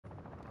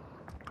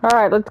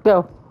Alright, let's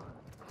go.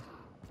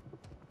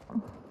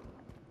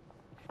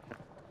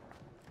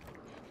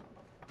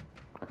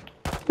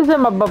 Who's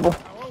in my bubble?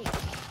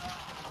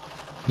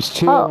 There's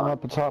two of them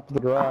up the top of the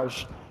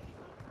garage.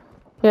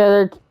 Yeah,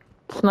 they're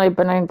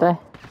sniping, ain't they?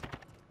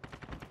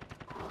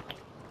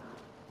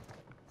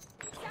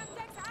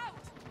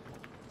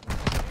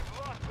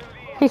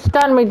 He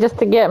stunned me just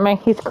to get me.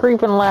 He's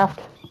creeping left.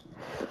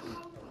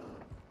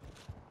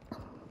 I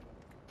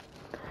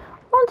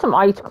want some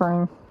ice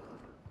cream.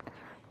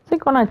 I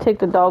think when I take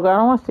the dog out,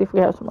 I want to see if we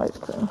have some ice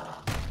cream.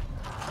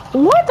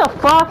 What the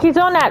fuck? He's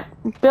on that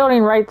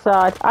building right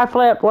side. I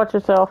flipped. Watch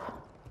yourself.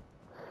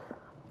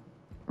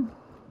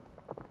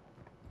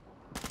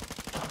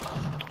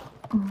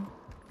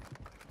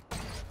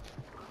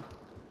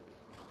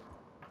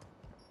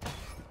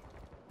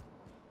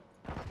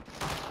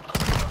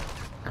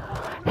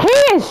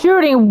 He is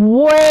shooting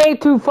way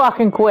too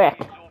fucking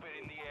quick.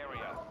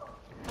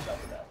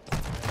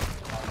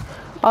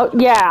 Oh,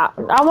 yeah.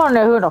 I want to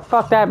know who the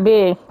fuck that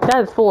be.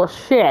 That's full of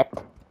shit.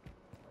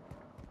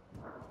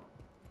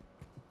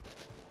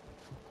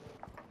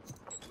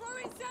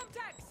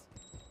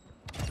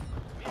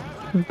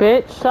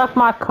 Bitch, suck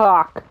my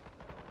cock.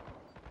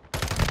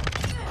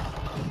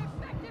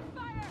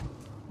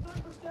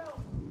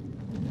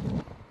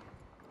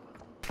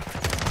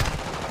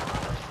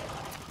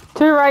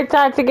 Two right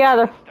side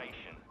together.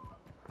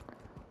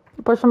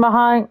 Push him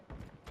behind.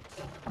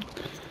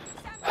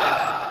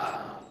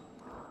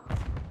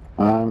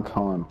 I'm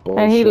calling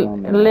bullshit. And he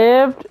on that.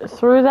 lived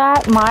through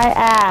that? My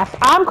ass.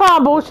 I'm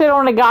calling bullshit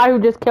on the guy who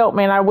just killed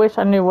me, and I wish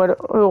I knew who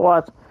it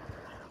was.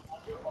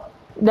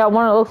 That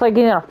one that looks like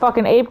he's in a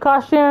fucking ape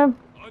costume?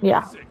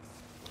 Yeah.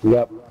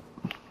 Yep.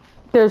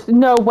 There's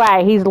no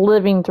way he's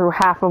living through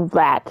half of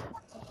that.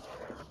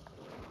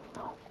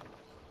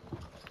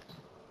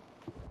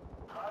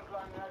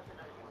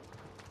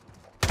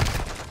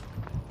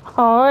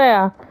 Oh,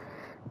 yeah.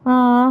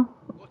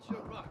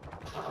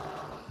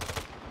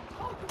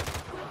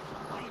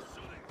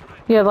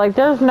 Yeah, like,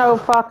 there's no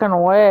fucking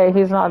way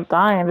he's not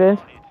dying, dude.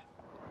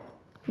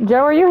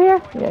 Joe, are you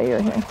here? Yeah,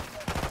 you're here.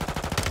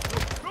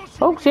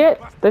 Oh, shit.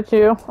 That's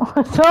you.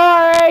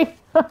 Sorry!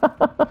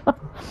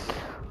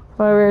 While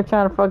we were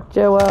trying to fuck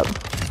Joe up.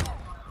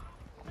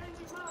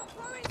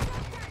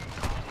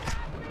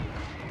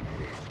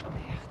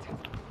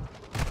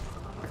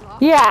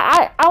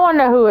 Yeah, I want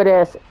to know who it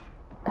is.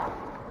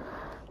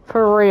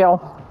 For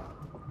real.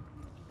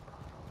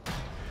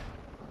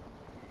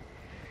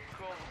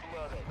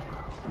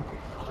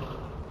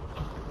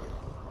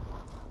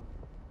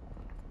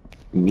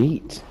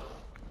 Meat.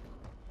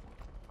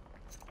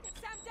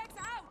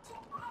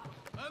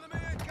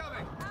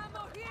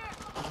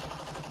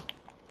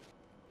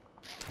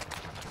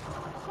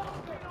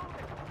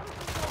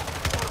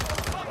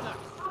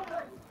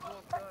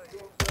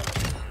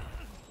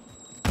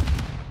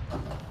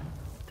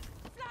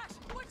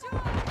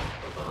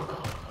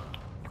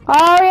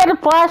 Oh, he had to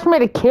flash me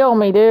to kill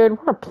me, dude.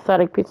 What a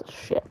pathetic piece of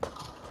shit.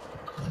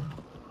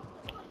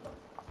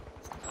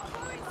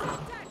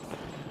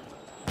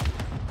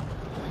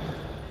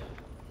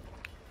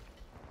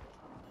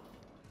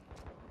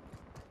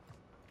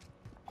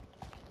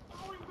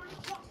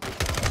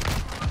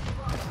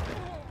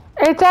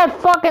 It's that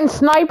fucking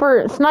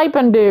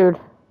sniping dude.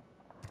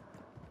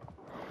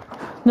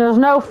 There's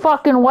no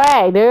fucking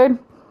way, dude.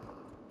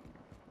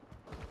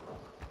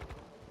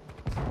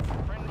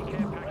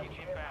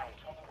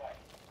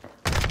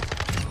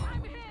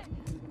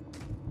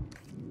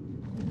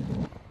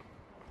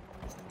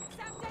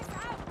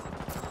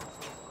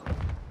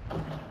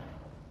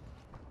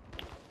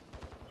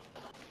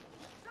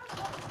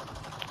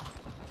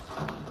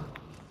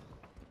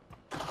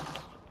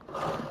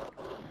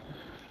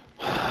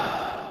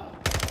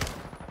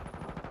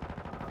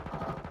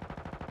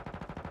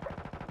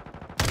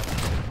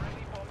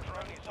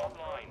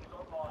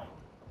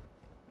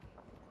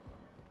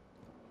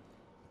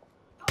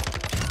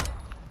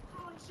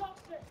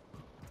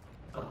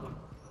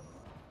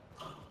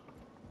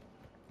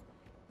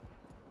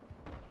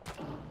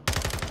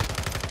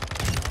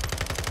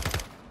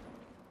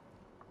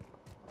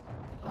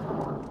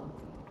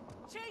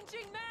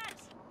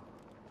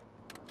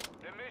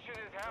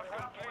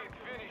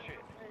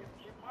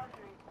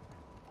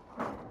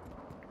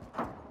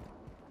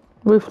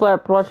 We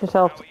flipped. Watch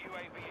yourself.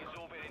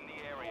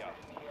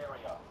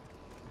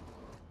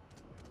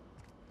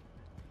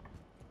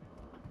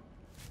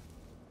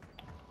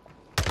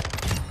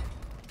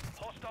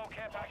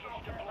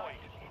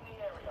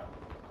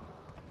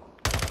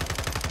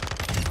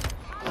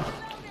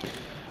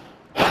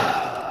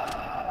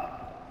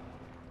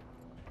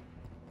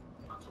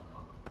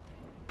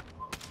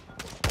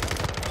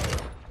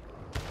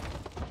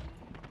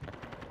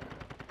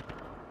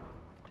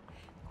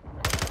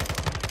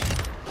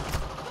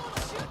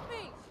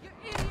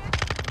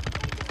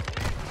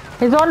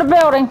 He's on the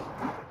building.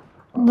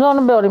 He's on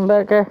the building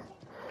back there.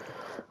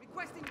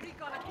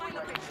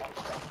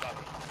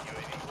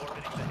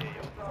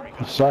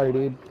 Sorry,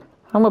 dude.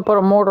 I'm gonna put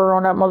a mortar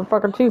on that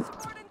motherfucker too.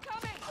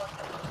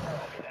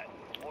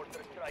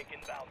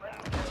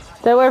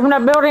 Stay away from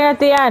that building at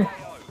the end.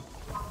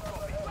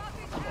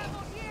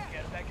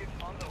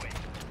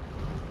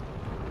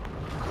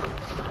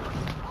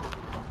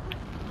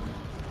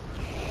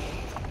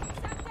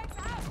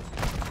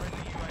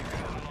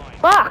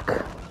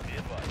 Fuck!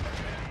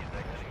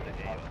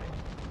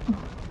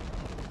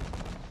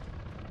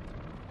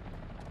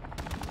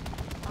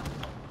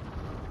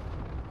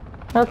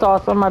 That's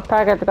awesome, my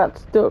packet got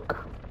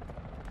stuck.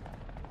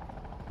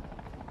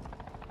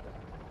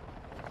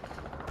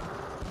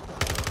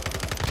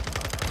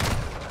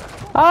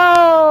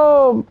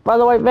 Oh! By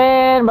the white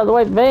van, by the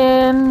white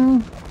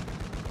van.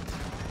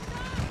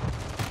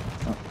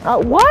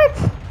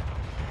 What?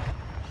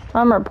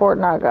 I'm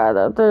reporting that guy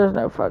though, there's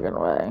no fucking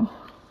way.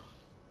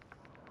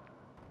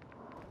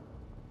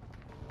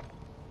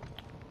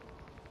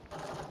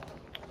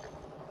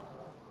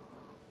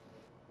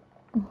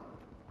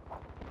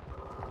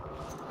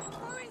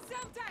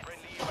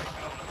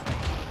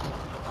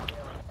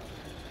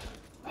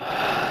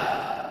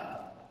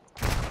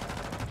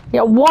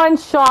 Yeah, one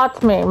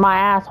shot me, my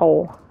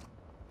asshole.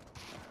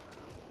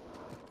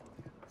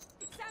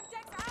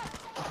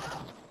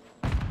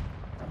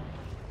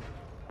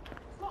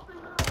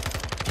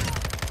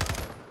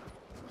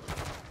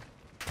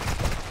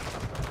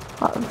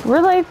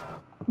 Really?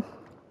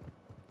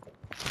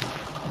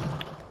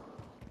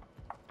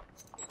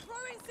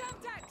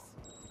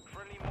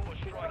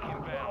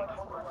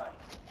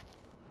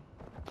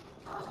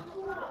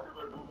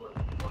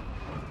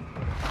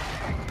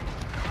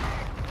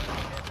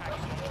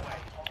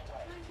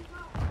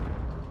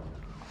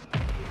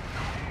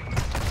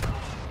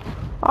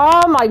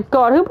 Oh my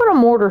god, who put a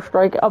mortar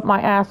strike up my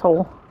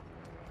asshole?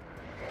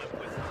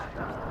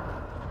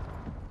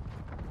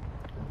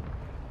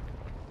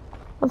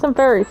 Wasn't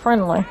very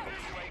friendly.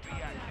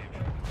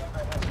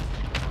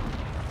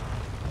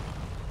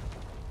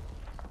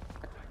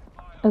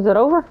 Is it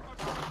over?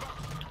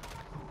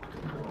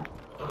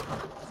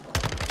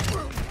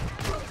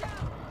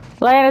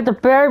 Laying at the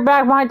very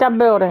back behind that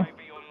building.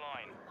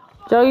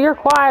 Joe, you're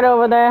quiet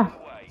over there.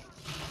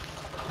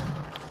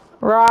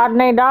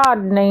 Rodney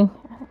Dodney.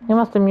 He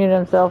must have muted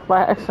himself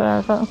by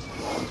accident or something.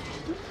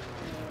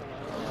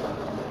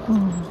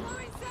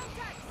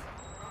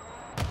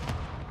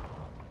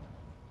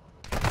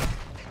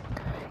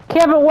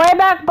 Kevin, way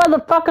back by the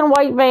fucking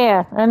white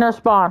van in their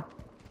spawn.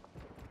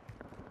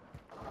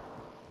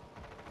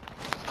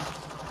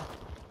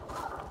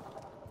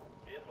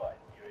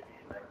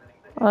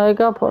 There you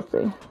go,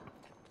 pussy.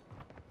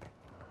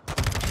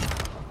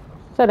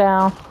 Sit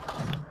down.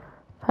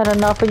 Had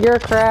enough of your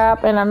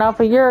crap and enough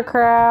of your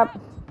crap.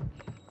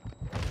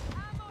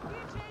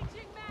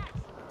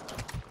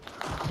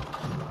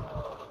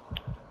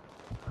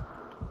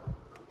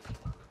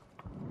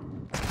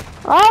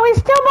 Oh, he's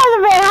still by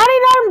the van. How did he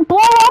not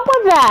blow up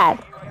with that?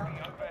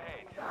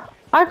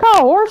 I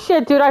call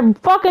horseshit, dude. I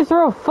fucking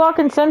threw a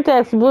fucking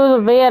Semtex, blew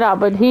the van up,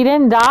 but he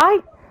didn't die?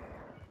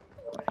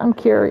 I'm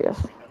curious.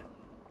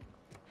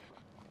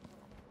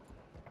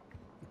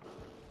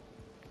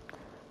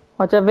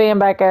 Watch that van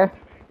back there.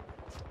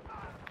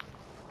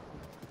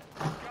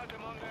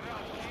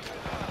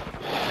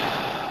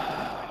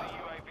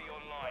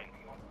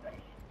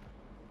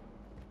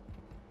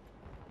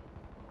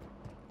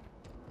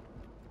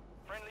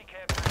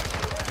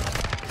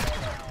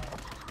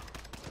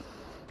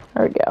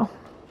 There we go.